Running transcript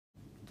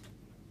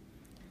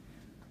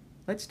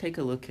Let's take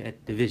a look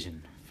at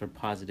division for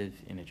positive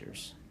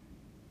integers.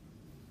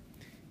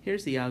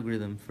 Here's the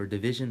algorithm for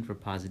division for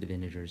positive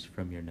integers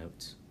from your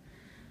notes.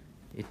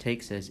 It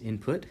takes as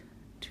input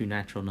two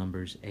natural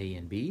numbers a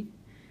and b,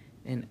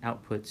 and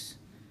outputs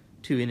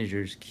two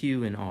integers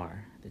q and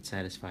r that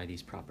satisfy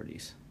these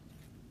properties.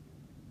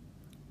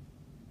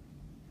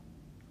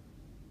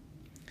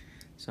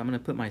 So I'm going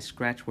to put my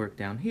scratch work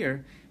down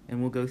here, and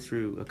we'll go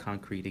through a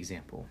concrete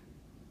example.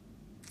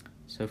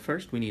 So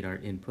first we need our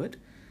input.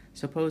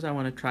 Suppose I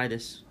want to try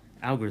this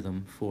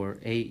algorithm for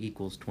a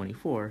equals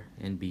 24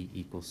 and b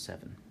equals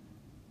 7.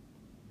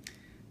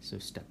 So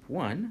step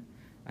 1,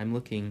 I'm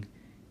looking,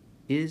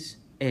 is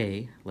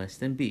a less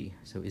than b?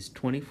 So is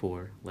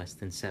 24 less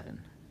than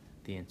 7?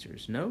 The answer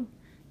is no,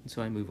 and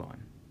so I move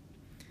on.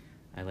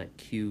 I let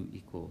q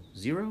equal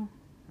 0,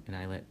 and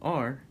I let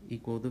r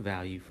equal the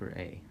value for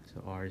a.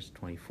 So r is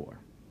 24.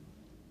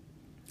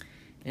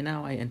 And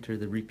now I enter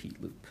the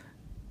repeat loop.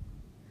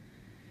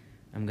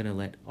 I'm going to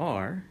let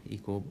r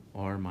equal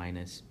r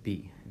minus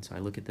b. And so I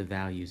look at the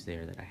values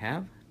there that I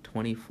have,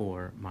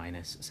 24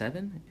 minus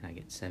 7, and I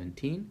get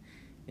 17.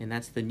 And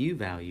that's the new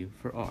value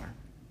for r.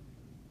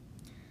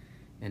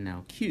 And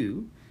now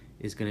q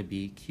is going to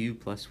be q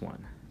plus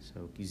 1.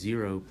 So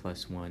 0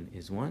 plus 1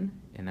 is 1,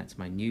 and that's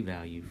my new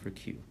value for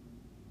q.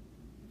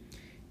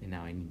 And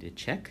now I need to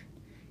check,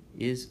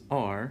 is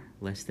r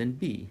less than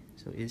b?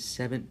 So is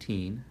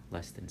 17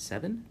 less than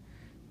 7?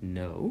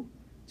 No.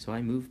 So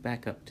I move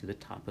back up to the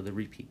top of the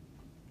repeat.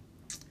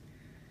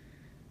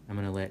 I'm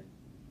going to let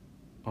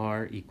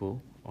r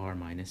equal r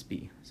minus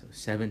b. So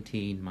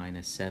 17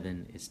 minus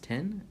 7 is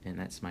 10, and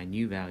that's my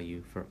new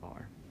value for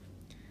r.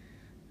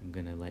 I'm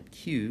going to let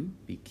q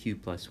be q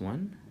plus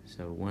 1.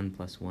 So 1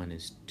 plus 1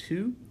 is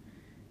 2,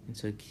 and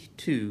so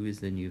 2 is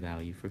the new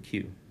value for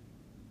q.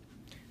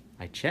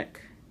 I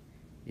check,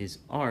 is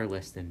r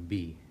less than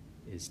b?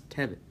 Is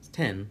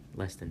 10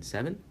 less than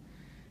 7?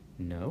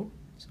 No,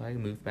 so I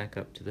move back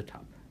up to the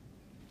top.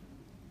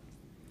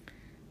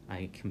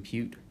 I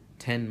compute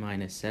 10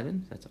 minus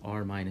 7, that's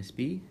r minus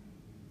b,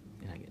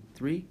 and I get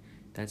 3.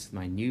 That's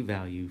my new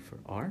value for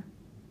r.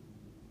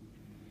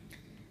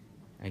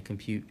 I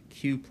compute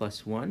q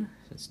plus 1,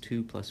 so that's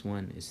 2 plus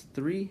 1 is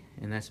 3,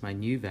 and that's my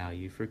new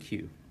value for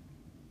q.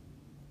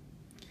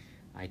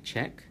 I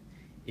check,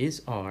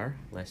 is r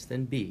less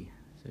than b?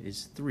 So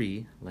is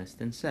 3 less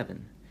than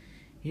 7?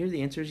 Here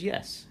the answer is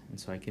yes, and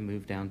so I can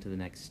move down to the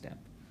next step,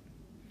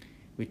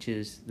 which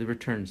is the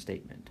return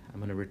statement. I'm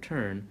going to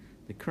return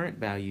the current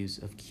values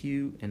of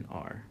q and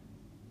r.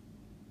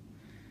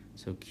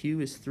 So q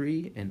is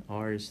 3 and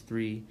r is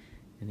 3,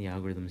 and the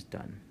algorithm is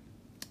done.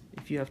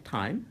 If you have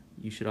time,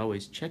 you should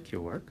always check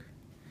your work.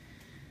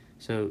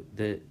 So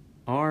the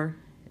r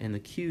and the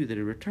q that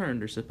are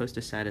returned are supposed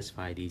to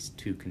satisfy these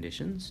two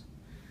conditions.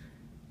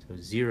 So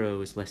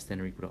 0 is less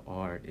than or equal to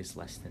r is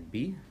less than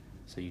b.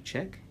 So you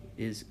check,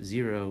 is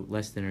 0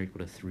 less than or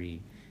equal to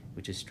 3,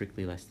 which is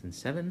strictly less than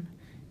 7?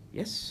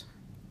 Yes.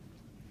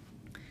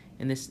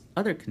 And this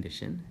other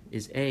condition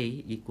is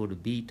a equal to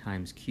b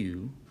times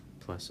q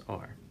plus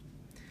r.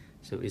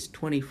 So is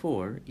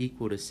 24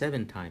 equal to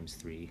 7 times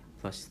 3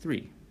 plus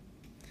 3?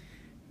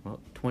 Well,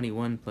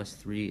 21 plus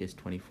 3 is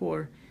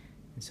 24,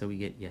 and so we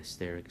get yes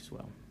there as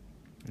well.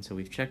 And so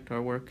we've checked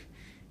our work,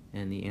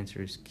 and the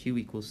answer is q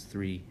equals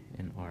 3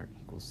 and r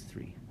equals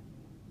 3.